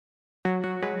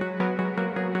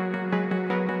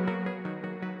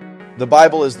The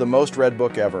Bible is the most read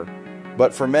book ever,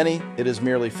 but for many, it is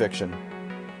merely fiction.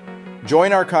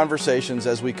 Join our conversations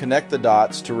as we connect the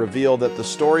dots to reveal that the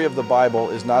story of the Bible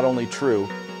is not only true,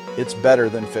 it's better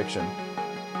than fiction.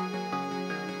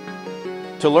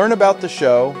 To learn about the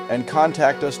show and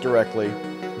contact us directly,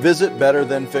 visit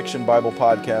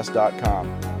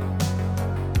betterthanfictionbiblepodcast.com.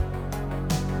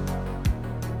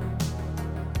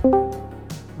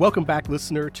 Welcome back,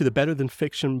 listener, to the Better Than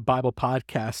Fiction Bible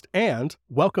Podcast, and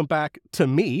welcome back to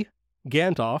me,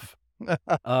 Gandalf. It's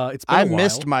been a while.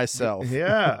 Missed myself.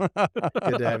 Yeah.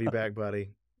 Good to have you back, buddy.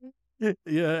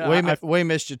 Yeah, we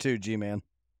missed you too, G-Man.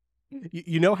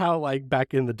 You know how, like,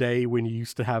 back in the day when you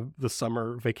used to have the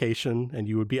summer vacation and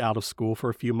you would be out of school for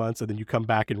a few months and then you come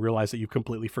back and realize that you've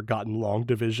completely forgotten long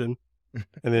division?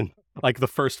 And then, like, the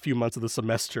first few months of the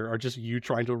semester are just you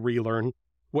trying to relearn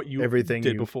what you Everything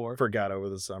did you before. Forgot over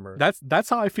the summer. That's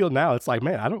how I feel now. It's like,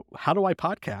 man, how do I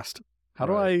podcast? How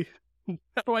do I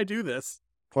do this?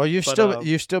 Well, you've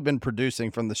still been producing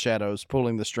from the shadows,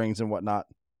 pulling the strings and whatnot.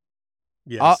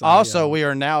 Yes. We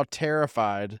are now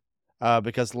terrified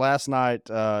because last night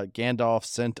Gandalf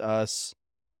sent us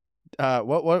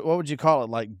what would you call it?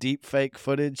 Like deep fake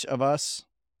footage of us?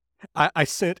 I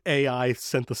sent AI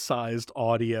synthesized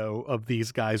audio of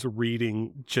these guys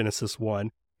reading Genesis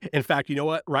 1. In fact, you know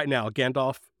what? Right now,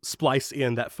 Gandalf, splice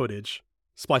in that footage.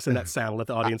 Splice in that sound. Let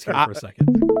the audience hear it for a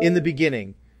second. In the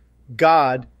beginning,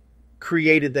 God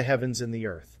created the heavens and the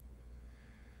earth.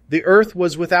 The earth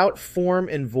was without form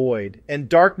and void, and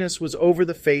darkness was over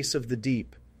the face of the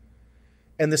deep.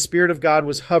 And the Spirit of God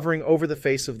was hovering over the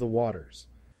face of the waters.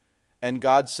 And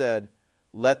God said,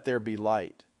 "Let there be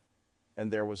light."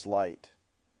 And there was light.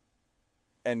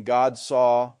 And God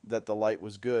saw that the light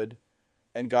was good,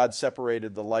 and God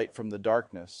separated the light from the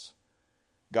darkness.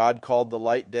 God called the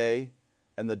light day,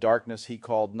 and the darkness he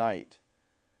called night.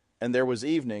 And there was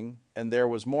evening, and there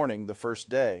was morning the first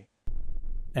day.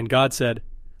 And God said,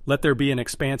 "Let there be an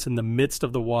expanse in the midst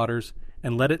of the waters,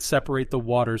 and let it separate the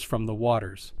waters from the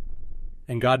waters."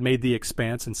 And God made the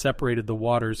expanse and separated the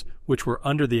waters which were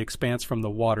under the expanse from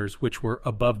the waters which were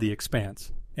above the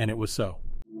expanse. And it was so.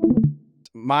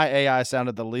 My AI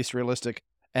sounded the least realistic,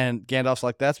 and Gandalf's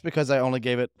like, that's because I only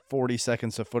gave it 40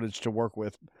 seconds of footage to work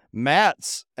with.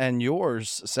 Matt's and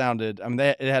yours sounded,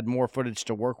 it had more footage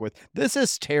to work with. This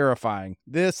is terrifying.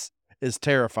 Haley's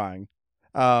going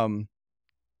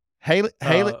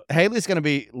to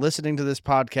be listening to this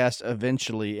podcast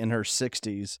eventually in her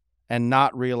 60s and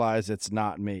not realize it's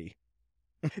not me.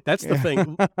 That's the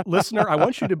thing. Listener, I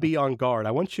want you to be on guard.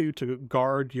 I want you to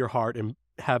guard your heart and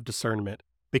have discernment,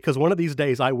 because one of these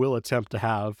days I will attempt to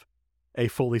have a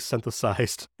fully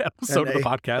synthesized episode of the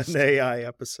podcast. An AI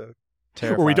episode.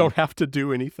 Terrifying. Where we don't have to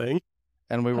do anything.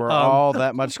 And we were all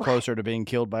that much closer to being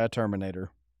killed by a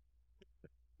Terminator.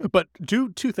 But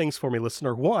do two things for me,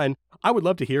 listener. One, I would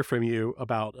love to hear from you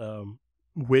about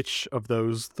which of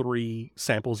those three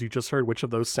samples you just heard, which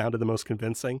of those sounded the most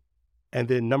convincing. And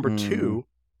then number two,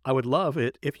 I would love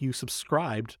it if you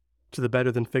subscribed to the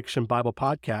Better Than Fiction Bible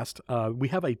Podcast. We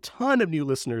have a ton of new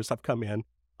listeners have come in.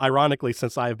 Ironically,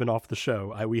 since I have been off the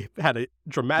show, we had a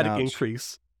dramatic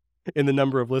increase in the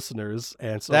number of listeners,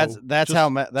 and so that's how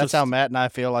Matt and I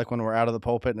feel like when we're out of the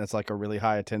pulpit and it's like a really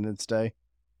high attendance day.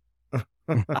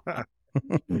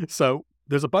 So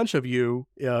there's a bunch of you.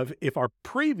 If our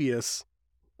previous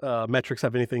metrics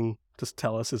have anything to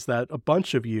tell us, is that a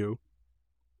bunch of you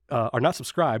are not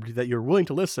subscribed. That you're willing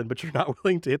to listen, but you're not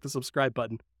willing to hit the subscribe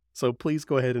button. So please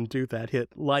go ahead and do that. Hit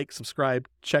like, subscribe,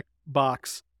 check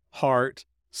box, heart,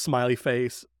 smiley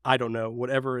face, I don't know,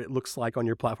 whatever it looks like on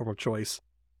your platform of choice.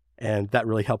 And that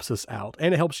really helps us out.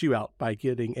 And it helps you out by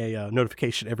getting a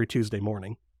notification every Tuesday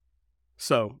morning.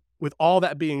 So with all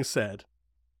that being said,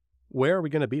 where are we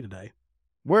going to be today?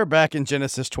 We're back in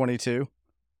Genesis 22.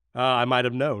 I might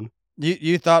have known.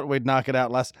 You thought we'd knock it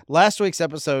out last week's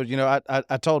episode. You know,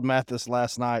 I told Matt this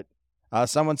last night.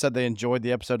 Someone said they enjoyed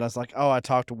the episode. And I was like, I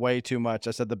talked way too much.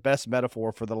 I said the best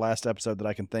metaphor for the last episode that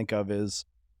I can think of is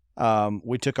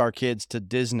we took our kids to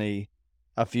Disney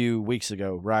a few weeks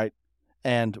ago, right?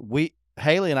 And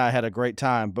Haley and I had a great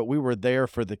time, but we were there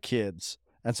for the kids.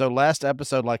 And so last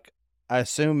episode, like, I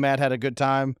assume Matt had a good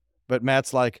time, but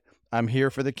Matt's like, I'm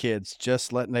here for the kids.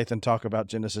 Just let Nathan talk about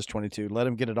Genesis 22. Let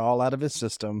him get it all out of his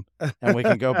system, and we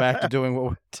can go back to doing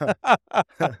what we're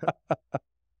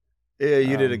Yeah,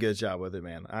 you did a good job with it,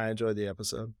 man. I enjoyed the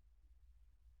episode.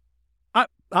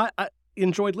 I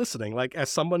enjoyed listening. Like, as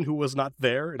someone who was not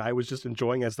there, and I was just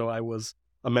enjoying as though I was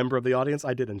a member of the audience,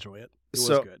 I did enjoy it. It was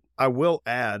good. I will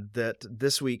add that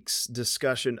this week's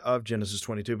discussion of Genesis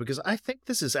 22, because I think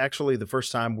this is actually the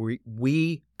first time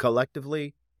we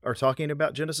collectively are talking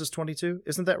about Genesis 22.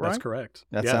 Isn't that right? That's correct.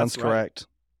 That Yeah, sounds that's right. correct.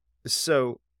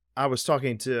 So I was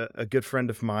talking to a good friend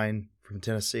of mine from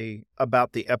Tennessee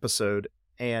about the episode,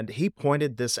 and he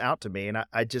pointed this out to me, and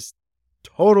I just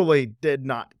totally did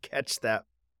not catch that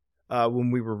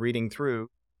when we were reading through,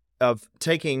 of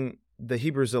taking the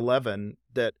Hebrews 11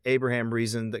 that Abraham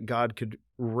reasoned that God could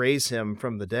raise him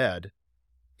from the dead.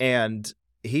 And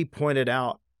he pointed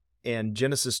out in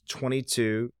Genesis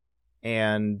 22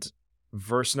 and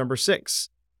verse number 6,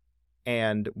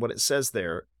 and what it says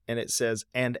there. And it says,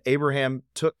 and Abraham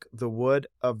took the wood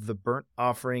of the burnt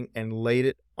offering and laid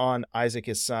it on Isaac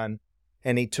his son,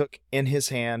 and he took in his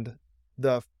hand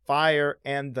the fire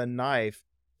and the knife,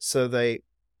 so they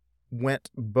went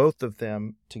both of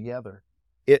them together.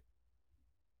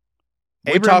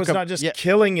 Abraham was not just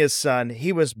killing his son,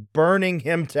 he was burning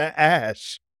him to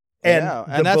ash. And,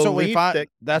 and that's what we find.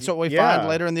 That's what we find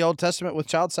later in the Old Testament with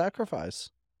child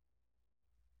sacrifice.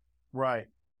 Right.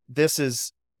 This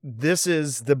is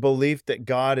the belief that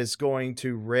God is going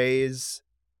to raise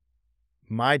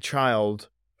my child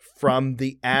from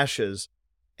the ashes.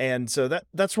 And so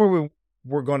that's where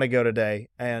we're going to go today.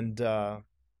 And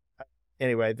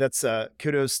anyway, that's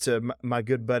kudos to my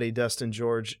good buddy Dustin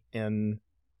George in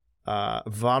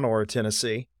Von Orr,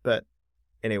 Tennessee. But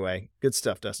anyway, good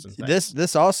stuff, Dustin. Thanks.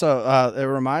 This also it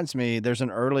reminds me. There's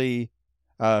an early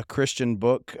Christian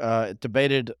book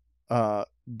debated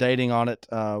dating on it.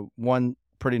 One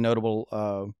pretty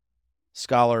notable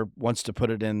scholar wants to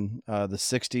put it in the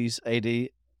 60s AD.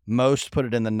 Most put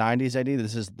it in the 90s AD.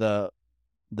 This is the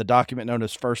document known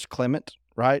as First Clement,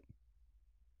 right?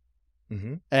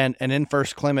 Mm-hmm. And in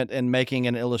First Clement, in making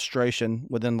an illustration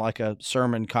within like a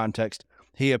sermon context,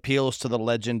 he appeals to the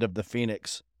legend of the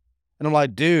phoenix. And I'm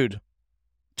like, dude,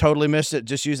 totally missed it.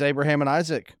 Just use Abraham and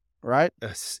Isaac, right?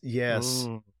 Yes.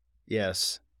 Mm.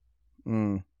 Yes.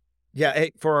 Mm. Yeah.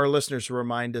 Hey, for our listeners,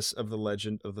 remind us of the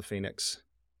legend of the phoenix.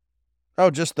 Oh,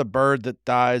 just the bird that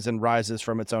dies and rises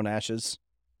from its own ashes.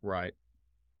 Right.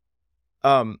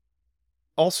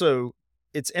 Also,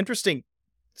 it's interesting.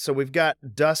 So we've got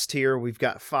dust here. We've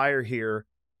got fire here.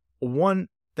 One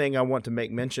thing I want to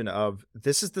make mention of,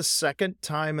 this is the second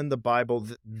time in the Bible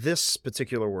that this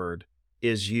particular word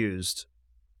is used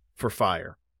for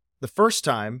fire. The first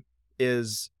time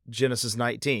is Genesis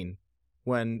 19,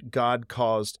 when God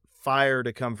caused fire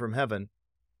to come from heaven.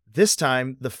 This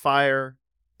time, the fire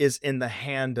is in the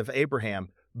hand of Abraham.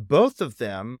 Both of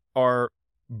them are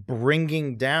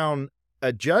bringing down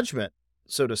a judgment,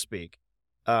 so to speak.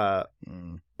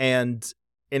 And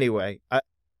anyway,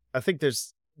 I think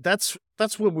that's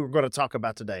what we're going to talk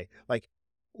about today. Like,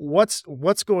 what's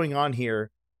going on here,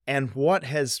 and what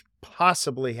has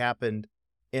possibly happened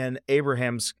in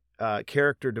Abraham's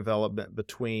character development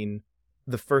between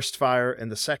the first fire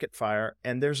and the second fire.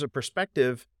 And there's a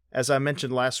perspective, as I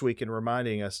mentioned last week in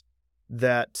reminding us,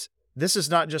 that this is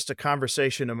not just a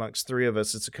conversation amongst three of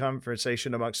us, it's a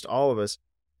conversation amongst all of us.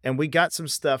 And we got some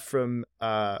stuff from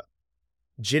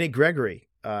Jenny Gregory.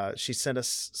 She sent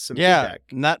us some feedback.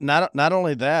 Not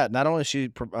only that, not only is she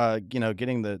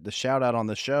getting the shout out on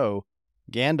the show,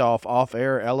 Gandalf off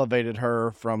air elevated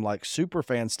her from like super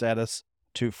fan status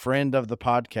to friend of the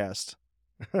podcast.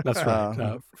 That's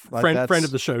right. Friend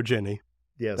of the show, Jenny.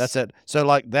 Yes, that's it. So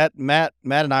like that, Matt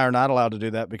and I are not allowed to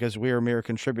do that because we are mere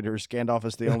contributors. Gandalf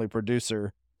is the only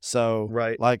producer. So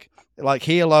right, like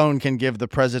he alone can give the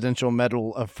Presidential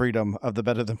Medal of Freedom of the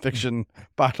Better Than Fiction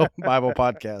Bible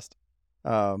podcast.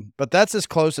 But that's as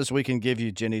close as we can give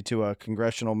you, Jenny, to a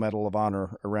Congressional Medal of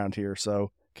Honor around here.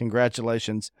 So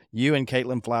congratulations. You and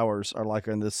Caitlin Flowers are like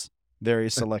in this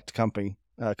very select company.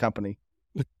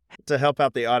 To help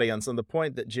out the audience on the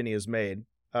point that Jenny has made,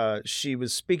 she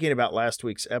was speaking about last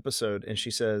week's episode, and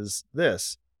she says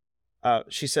this.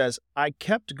 She says, I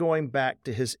kept going back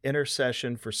to his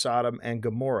intercession for Sodom and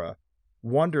Gomorrah,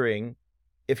 wondering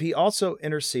if he also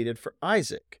interceded for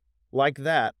Isaac, like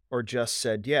that, or just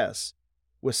said yes.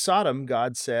 With Sodom,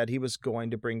 God said he was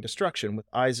going to bring destruction. With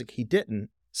Isaac, he didn't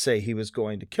say he was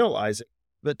going to kill Isaac,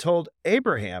 but told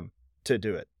Abraham to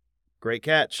do it. Great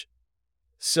catch.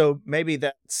 So maybe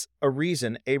that's a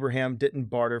reason Abraham didn't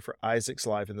barter for Isaac's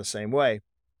life in the same way,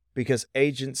 because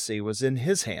agency was in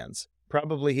his hands.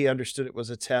 Probably he understood it was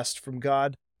a test from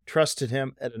God, trusted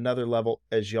him at another level,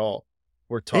 as y'all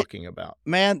were talking about.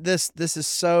 Man, this is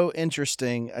so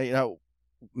interesting.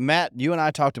 Matt, you and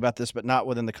I talked about this, but not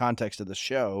within the context of the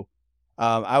show.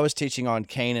 I was teaching on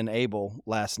Cain and Abel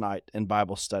last night in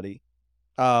Bible study.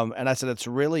 And I said, it's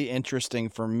really interesting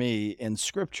for me in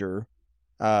Scripture,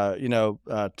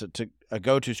 to a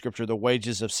go-to Scripture, the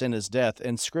wages of sin is death.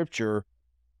 In Scripture,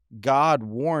 God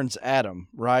warns Adam,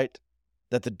 right?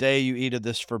 that the day you eat of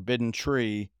this forbidden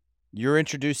tree, you're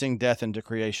introducing death into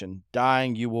creation.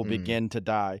 Dying, you will begin to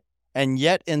die. And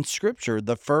yet in Scripture,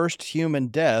 the first human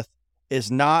death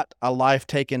is not a life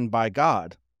taken by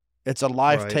God. It's a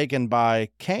life taken by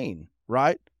Cain,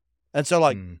 right? And so,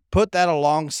 like, put that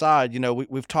alongside,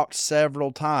 we've talked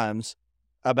several times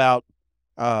about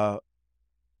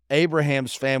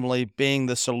Abraham's family being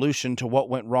the solution to what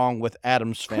went wrong with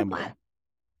Adam's family.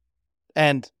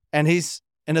 And he's,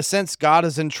 in a sense, God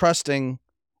is entrusting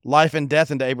life and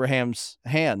death into Abraham's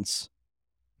hands.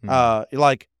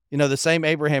 The same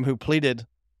Abraham who pleaded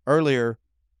earlier,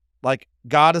 like,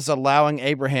 God is allowing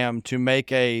Abraham to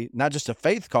make not just a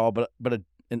faith call, but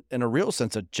in a real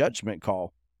sense, a judgment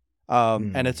call.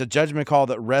 And it's a judgment call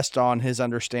that rests on his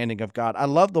understanding of God. I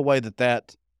love the way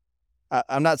that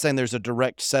I'm not saying there's a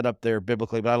direct setup there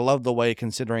biblically, but I love the way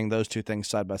considering those two things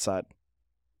side by side.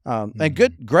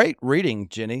 And great reading,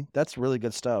 Jenny. That's really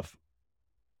good stuff.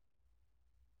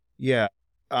 Yeah,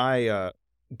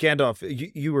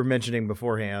 Gandalf, you were mentioning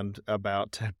beforehand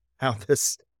about how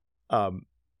this,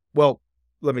 well,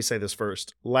 let me say this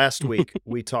first. Last week,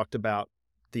 we talked about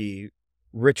the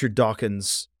Richard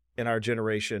Dawkins in our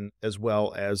generation, as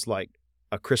well as like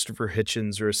a Christopher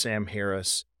Hitchens or a Sam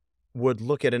Harris, would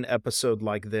look at an episode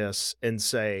like this and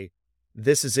say,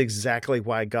 this is exactly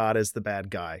why God is the bad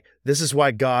guy. This is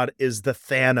why God is the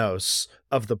Thanos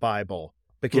of the Bible,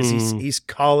 because he's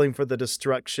calling for the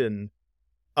destruction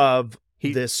of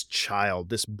this child,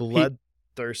 this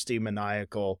bloodthirsty,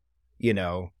 maniacal,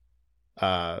 Does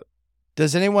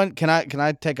anyone, can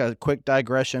I take a quick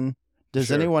digression?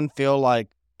 Does anyone feel like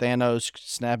Thanos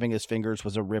snapping his fingers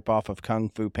was a ripoff of Kung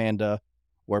Fu Panda,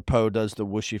 where Po does the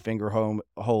whooshy finger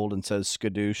hold and says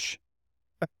skadoosh?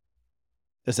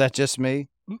 Is that just me?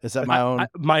 Is that my own?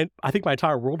 I think my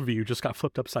entire worldview just got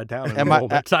flipped upside down. Am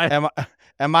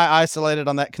I isolated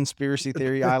on that conspiracy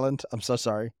theory island? I'm so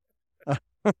sorry.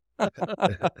 But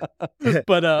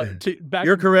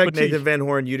you're correct, Nathan Van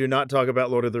Horn. You do not talk about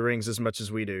Lord of the Rings as much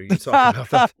as we do. You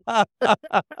talk about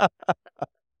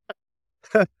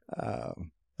that.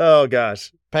 Oh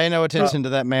gosh! Pay no attention to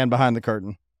that man behind the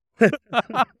curtain.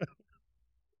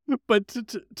 But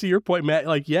to your point, Matt,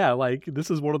 this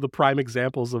is one of the prime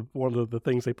examples of one of the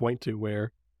things they point to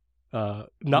where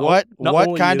what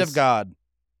kind of God?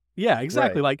 Yeah,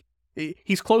 exactly. Right. Like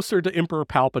he's closer to Emperor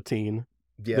Palpatine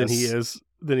than he is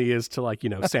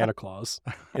to Santa Claus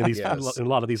in these in a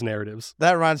lot of these narratives.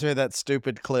 That reminds me of that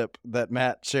stupid clip that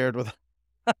Matt shared with.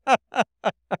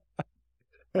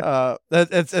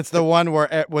 It's the one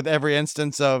where with every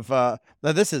instance of now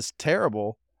this is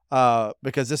terrible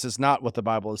because this is not what the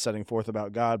Bible is setting forth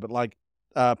about God, but like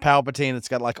Palpatine, it's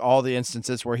got like all the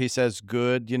instances where he says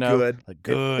good, good, like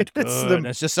good.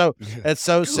 It's just so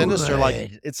sinister.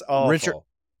 Like it's awful.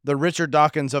 The Richard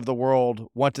Dawkins of the world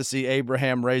want to see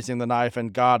Abraham raising the knife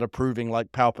and God approving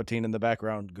like Palpatine in the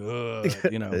background. Good,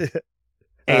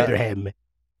 Abraham,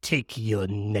 take your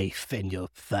knife and your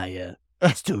fire.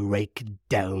 Strike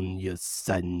down your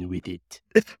son with it.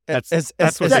 That's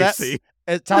what I see.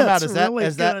 Time out. Is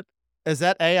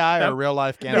that AI or real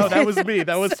life Gandalf? No, that was me.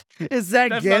 Is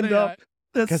that Gandalf?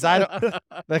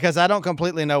 Because I don't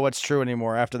completely know what's true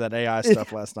anymore after that AI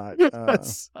stuff last night.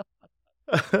 That's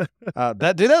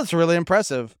really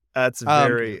impressive. That's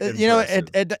very impressive.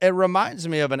 It reminds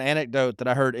me of an anecdote that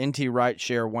I heard N.T. Wright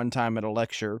share one time at a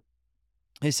lecture.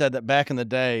 He said that back in the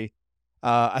day,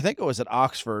 I think it was at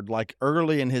Oxford, like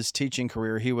early in his teaching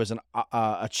career, he was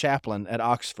a chaplain at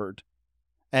Oxford.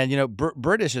 And,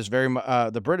 British is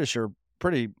the British are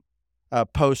pretty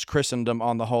post-Christendom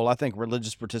on the whole. I think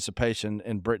religious participation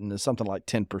in Britain is something like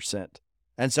 10%.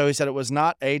 And so he said it was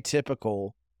not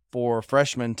atypical for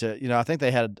freshmen to, I think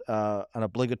they had an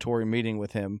obligatory meeting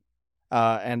with him.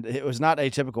 And it was not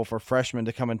atypical for freshmen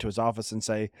to come into his office and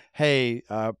say, hey,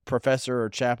 professor or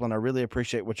chaplain, I really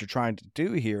appreciate what you're trying to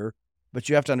do here, but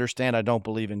you have to understand I don't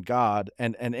believe in God.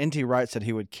 And N.T. Wright said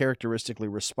he would characteristically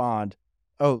respond,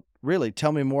 oh, really?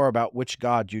 Tell me more about which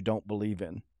God you don't believe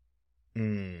in.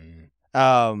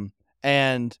 And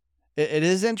it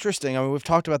is interesting. I mean, we've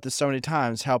talked about this so many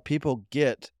times, how people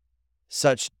get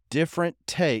such different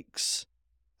takes,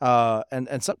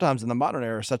 and sometimes in the modern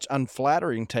era, such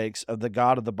unflattering takes of the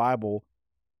God of the Bible,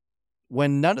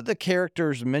 when none of the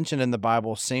characters mentioned in the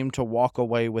Bible seem to walk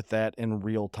away with that in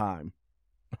real time.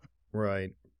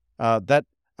 Right. Are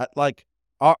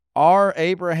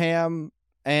Abraham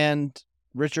and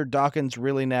Richard Dawkins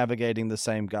really navigating the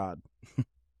same God?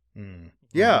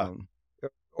 Yeah.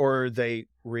 Or are they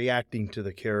reacting to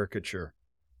the caricature?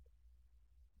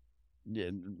 Yeah.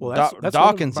 Well, that's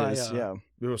Dawkins is, yeah.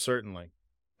 Well, certainly.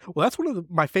 Well, that's one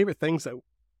of my favorite things that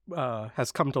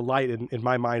has come to light in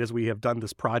my mind as we have done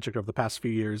this project over the past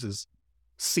few years is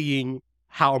seeing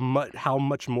how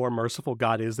much more merciful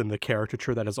God is than the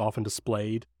caricature that is often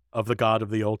displayed of the God of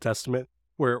the Old Testament,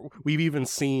 where we've even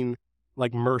seen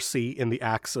like mercy in the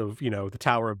acts of, the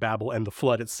Tower of Babel and the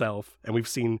flood itself, and we've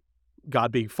seen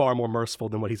God being far more merciful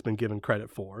than what he's been given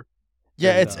credit for.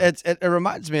 Yeah, And, it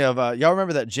reminds me of y'all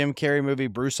remember that Jim Carrey movie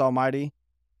Bruce Almighty?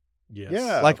 yes.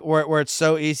 Yeah. Like where it's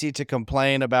so easy to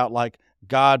complain about like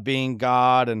God being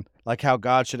God and like how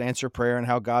God should answer prayer and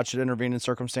how God should intervene in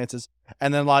circumstances,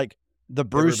 and then like the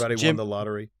Everybody won the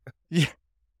lottery. Yeah.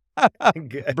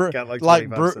 Got like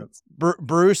 25 cents.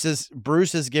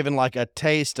 Bruce is given like a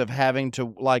taste of having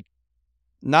to like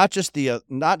not just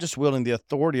wielding the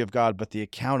authority of God, but the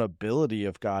accountability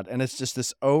of God, and it's just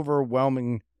this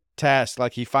overwhelming task.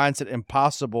 Like he finds it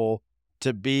impossible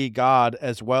to be God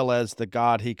as well as the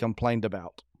God he complained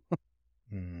about.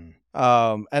 Mm.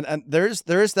 And there's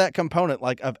that component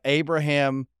like of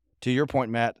Abraham, to your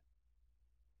point, Matt.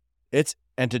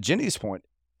 And to Jenny's point,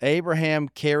 Abraham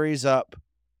carries up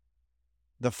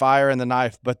the fire and the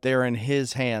knife, but they're in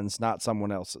his hands, not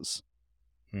someone else's.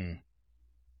 Hmm.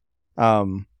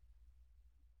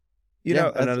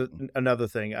 Yeah, Another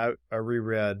thing, I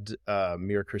reread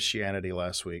Mere Christianity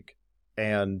last week,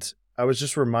 and I was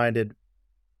just reminded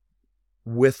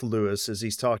with Lewis as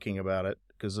he's talking about it,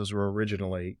 because those were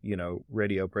originally,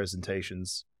 radio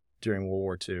presentations during World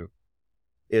War II,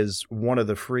 is one of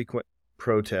the frequent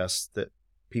protests that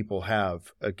people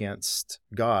have against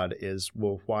God is,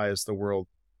 well, why is the world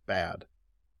bad?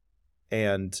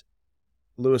 And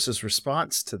Lewis's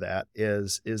response to that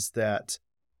is that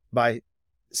by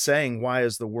saying, why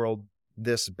is the world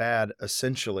this bad,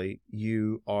 essentially,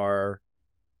 you are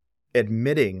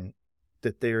admitting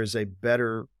that there is a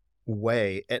better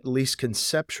way, at least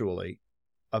conceptually,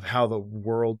 of how the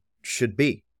world should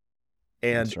be.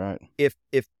 And that's right.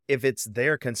 If it's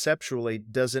there conceptually,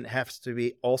 doesn't have to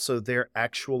be also there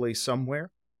actually somewhere.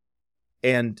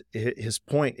 And his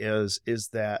point is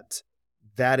that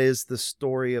is the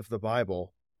story of the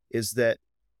Bible, is that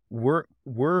we're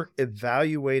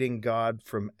evaluating God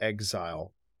from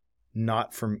exile,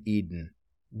 not from Eden.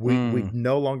 We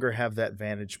no longer have that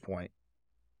vantage point.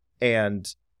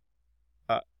 And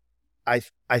I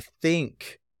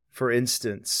think, for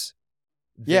instance,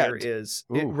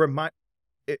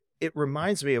 it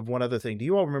reminds me of one other thing. Do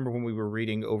you all remember when we were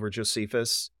reading over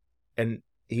Josephus and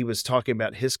he was talking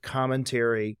about his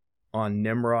commentary on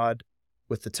Nimrod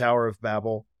with the Tower of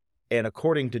Babel? And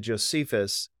according to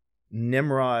Josephus,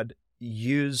 Nimrod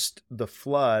used the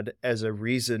flood as a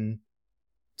reason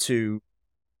to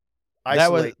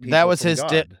isolate people from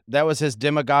God. That was his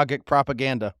demagogic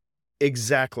propaganda.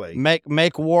 Exactly.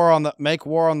 Make war on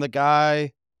the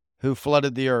guy who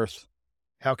flooded the earth.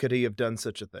 How could he have done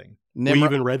such a thing? We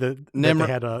even read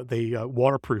that they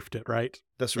waterproofed it, right?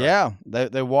 That's right. Yeah,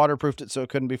 they waterproofed it so it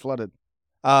couldn't be flooded.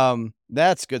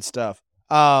 That's good stuff.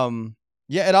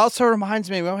 Yeah, it also reminds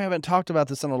me, we haven't talked about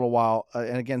this in a little while,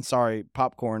 and again, sorry,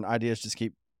 popcorn ideas just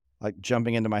keep like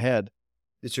jumping into my head.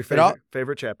 It's your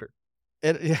favorite chapter.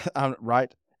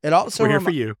 Right. It also we're here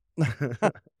for you. Mickey.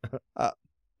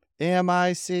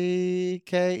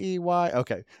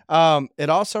 Okay. It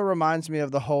also reminds me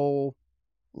of the whole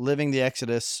living the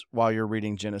Exodus while you're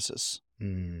reading Genesis.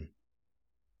 Mm.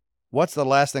 What's the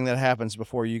last thing that happens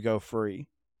before you go free?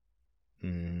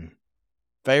 Mm.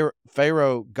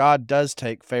 Pharaoh, God does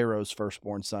take Pharaoh's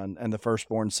firstborn son and the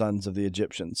firstborn sons of the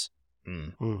Egyptians.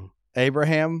 Mm. Mm.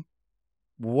 Abraham,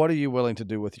 what are you willing to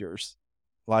do with yours?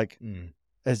 Like,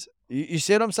 as you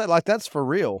see what I'm saying? Like, that's for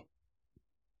real.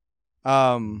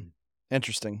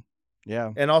 Interesting.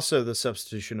 Yeah. And also the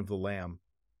substitution of the lamb.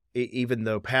 Even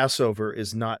though Passover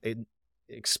is not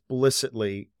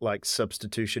explicitly like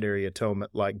substitutionary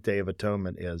atonement like Day of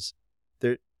Atonement is,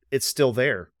 it's still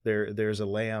there. There's a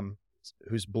lamb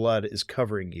whose blood is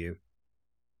covering you.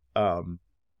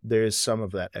 There is some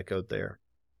of that echoed there.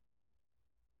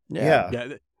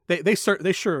 Yeah.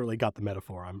 They surely got the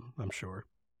metaphor. I'm sure.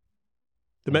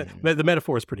 The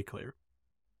metaphor is pretty clear.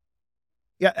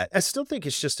 Yeah, I still think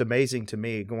it's just amazing to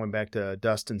me, going back to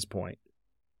Dustin's point,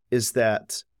 is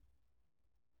that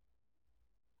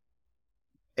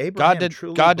Abraham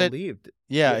truly believed.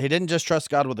 Yeah, he didn't just trust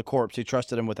God with a corpse, he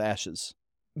trusted him with ashes.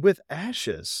 With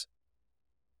ashes.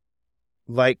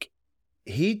 Like,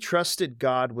 he trusted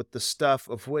God with the stuff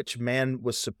of which man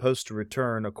was supposed to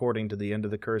return according to the end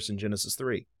of the curse in Genesis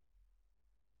 3.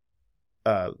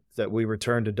 That we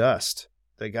return to dust.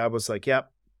 That God was like,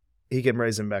 yep, he can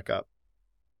raise him back up.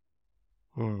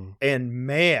 And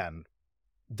man,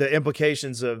 the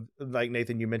implications of, like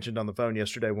Nathan, you mentioned on the phone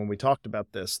yesterday when we talked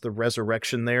about this, the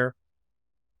resurrection there,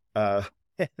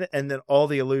 And then all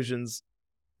the allusions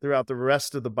throughout the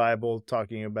rest of the Bible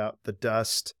talking about the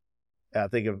dust. I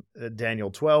think of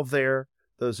Daniel 12 there.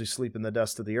 Those who sleep in the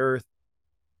dust of the earth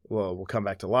will come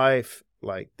back to life.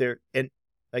 Like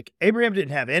Abraham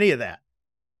didn't have any of that.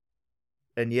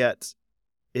 And yet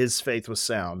his faith was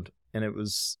sound. And it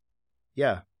was,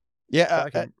 God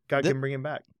can bring him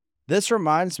back. This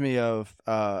reminds me of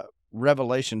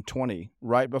Revelation 20,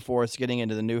 right before it's getting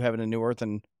into the new heaven and new earth,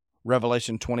 and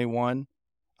Revelation 21.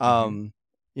 And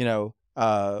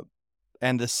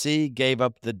the sea gave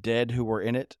up the dead who were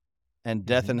in it, and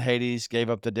death and Hades gave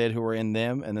up the dead who were in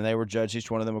them, and then they were judged,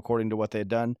 each one of them according to what they had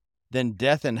done. Then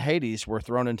death and Hades were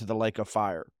thrown into the lake of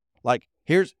fire. Like,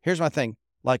 here's my thing.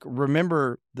 Like,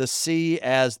 remember the sea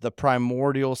as the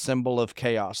primordial symbol of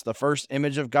chaos, the first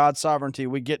image of God's sovereignty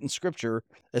we get in Scripture,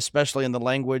 especially in the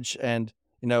language and,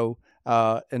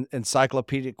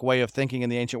 encyclopedic way of thinking in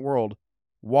the ancient world.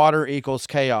 Water equals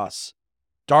chaos.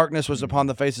 Darkness was upon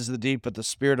the faces of the deep, but the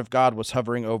Spirit of God was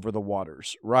hovering over the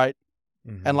waters, right?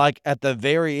 And like at the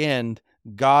very end,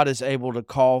 God is able to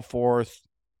call forth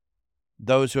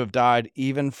those who have died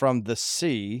even from the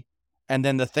sea. And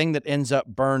then the thing that ends up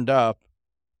burned up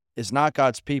is not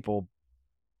God's people,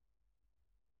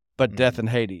 but death and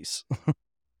Hades.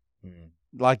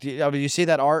 Like, do you see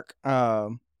that arc?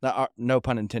 No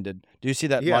pun intended. Do you see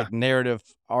that like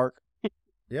narrative arc?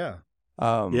 Yeah.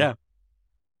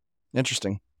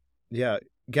 Interesting. Yeah.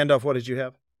 Gandalf, what did you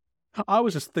have? I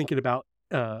was just thinking about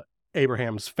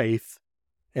Abraham's faith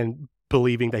and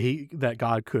believing that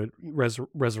God could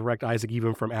resurrect Isaac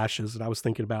even from ashes. And I was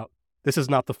thinking about, this is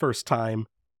not the first time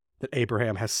that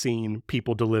Abraham has seen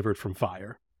people delivered from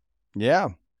fire. Yeah.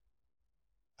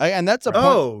 And that's a point.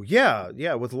 Oh,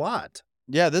 yeah, with Lot.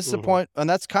 Yeah, this is a point, and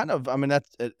that's kind of,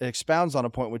 it expounds on a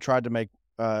point we tried to make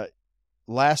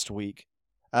last week.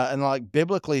 And like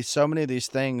biblically, so many of these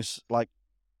things, like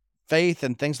faith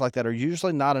and things like that, are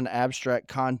usually not an abstract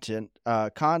concept.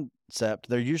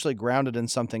 They're usually grounded in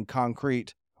something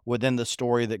concrete within the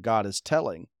story that God is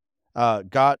telling.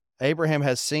 Abraham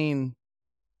has seen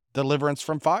deliverance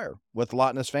from fire with Lot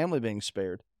and his family being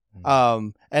spared.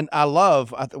 And I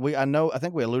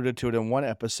think we alluded to it in one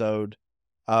episode,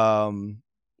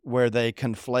 where they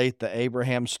conflate the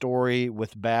Abraham story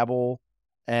with Babel,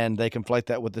 and they conflate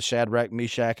that with the Shadrach,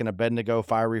 Meshach, and Abednego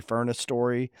fiery furnace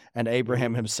story, and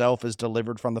Abraham himself is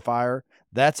delivered from the fire.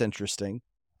 That's interesting.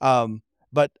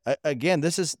 But again,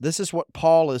 this is what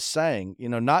Paul is saying,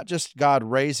 not just God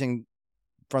raising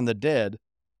from the dead.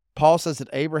 Paul says that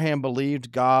Abraham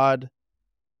believed God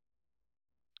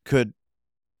could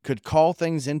call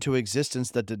things into existence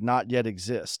that did not yet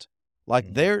exist.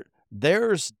 Like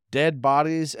there's dead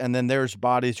bodies, and then there's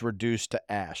bodies reduced to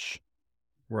ash.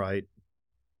 Right.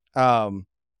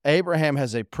 Abraham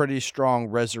has a pretty strong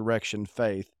resurrection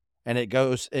faith, and it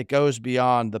goes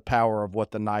beyond the power of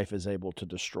what the knife is able to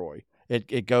destroy.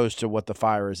 It goes to what the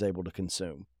fire is able to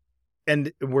consume.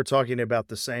 And we're talking about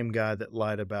the same guy that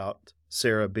lied about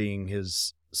Sarah being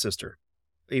his sister,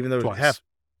 even though Twice.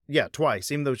 Twice,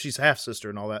 even though she's half sister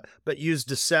and all that, but used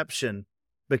deception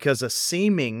because a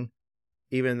seeming,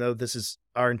 even though this is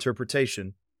our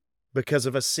interpretation, because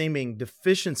of a seeming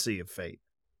deficiency of faith.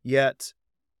 Yet,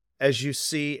 as you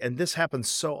see, and this happens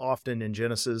so often in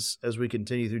Genesis, as we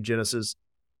continue through Genesis,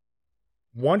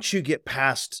 once you get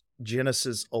past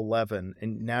Genesis 11,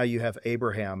 and now you have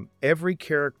Abraham, every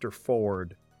character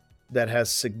forward that has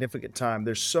significant time,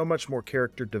 there's so much more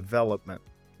character development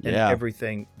in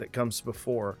everything that comes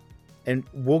before. And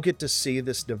we'll get to see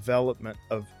this development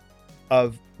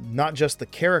of not just the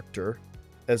character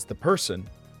as the person,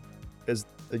 as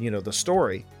the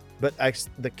story, but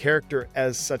the character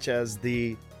as such as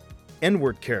the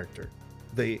inward character,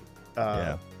 the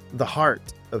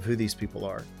heart of who these people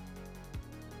are.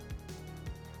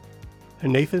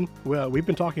 And Nathan, well, we've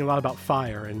been talking a lot about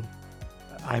fire, and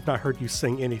I have not heard you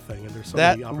sing anything, and there's so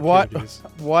many opportunities.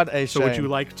 What a shame. So would you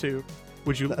like to,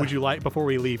 before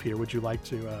we leave here, would you like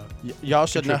to y'all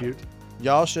should contribute?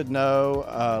 Y'all should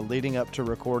know, leading up to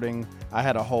recording, I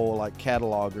had a whole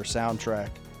catalog or soundtrack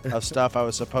of stuff I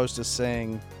was supposed to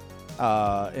sing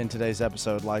in today's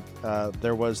episode.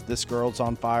 There was This Girl's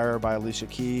on Fire by Alicia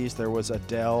Keys. There was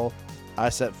Adele, I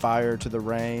Set Fire to the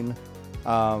Rain.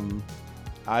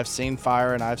 I've Seen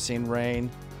Fire and I've Seen Rain,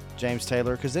 James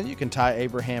Taylor, because then you can tie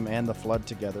Abraham and the flood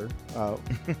together. How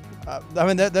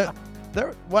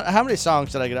many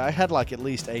songs did I get? I had at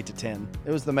least 8 to 10.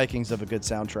 It was the makings of a good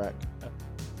soundtrack.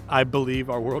 I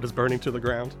Believe Our World is Burning to the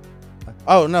Ground.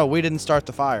 Oh, no, we didn't start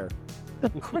the fire.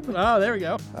 Oh, there we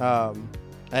go.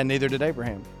 And neither did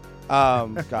Abraham.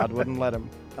 God wouldn't let him.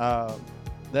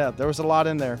 There was a lot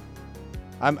in there.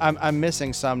 I'm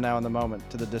missing some now in the moment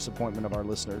to the disappointment of our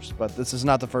listeners, but this is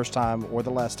not the first time or the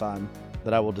last time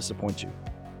that I will disappoint you.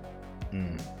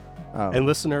 And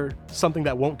listener, something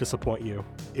that won't disappoint you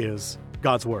is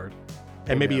God's Word.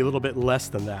 And maybe a little bit less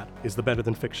than that is the Better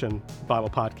Than Fiction Bible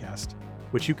Podcast,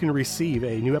 which you can receive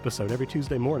a new episode every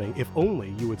Tuesday morning if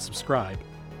only you would subscribe.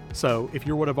 So if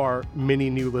you're one of our many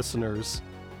new listeners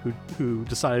who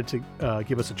decided to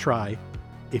give us a try,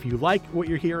 if you like what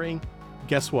you're hearing,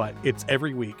 guess what? It's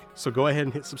every week. So go ahead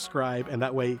and hit subscribe, and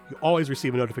that way you always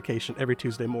receive a notification every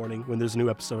Tuesday morning when there's a new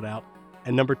episode out.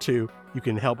 And number two, you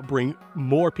can help bring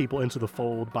more people into the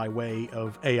fold by way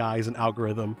of AIs and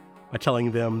algorithm by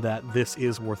telling them that this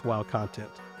is worthwhile content.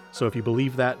 So if you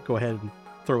believe that, go ahead and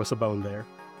throw us a bone there.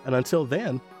 And until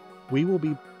then, we will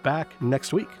be back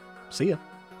next week. See ya.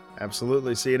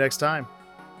 Absolutely. See you next time.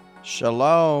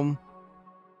 Shalom.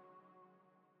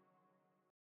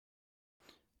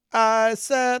 I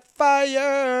set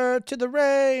fire to the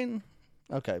rain.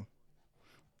 Okay.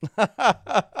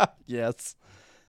 Yes.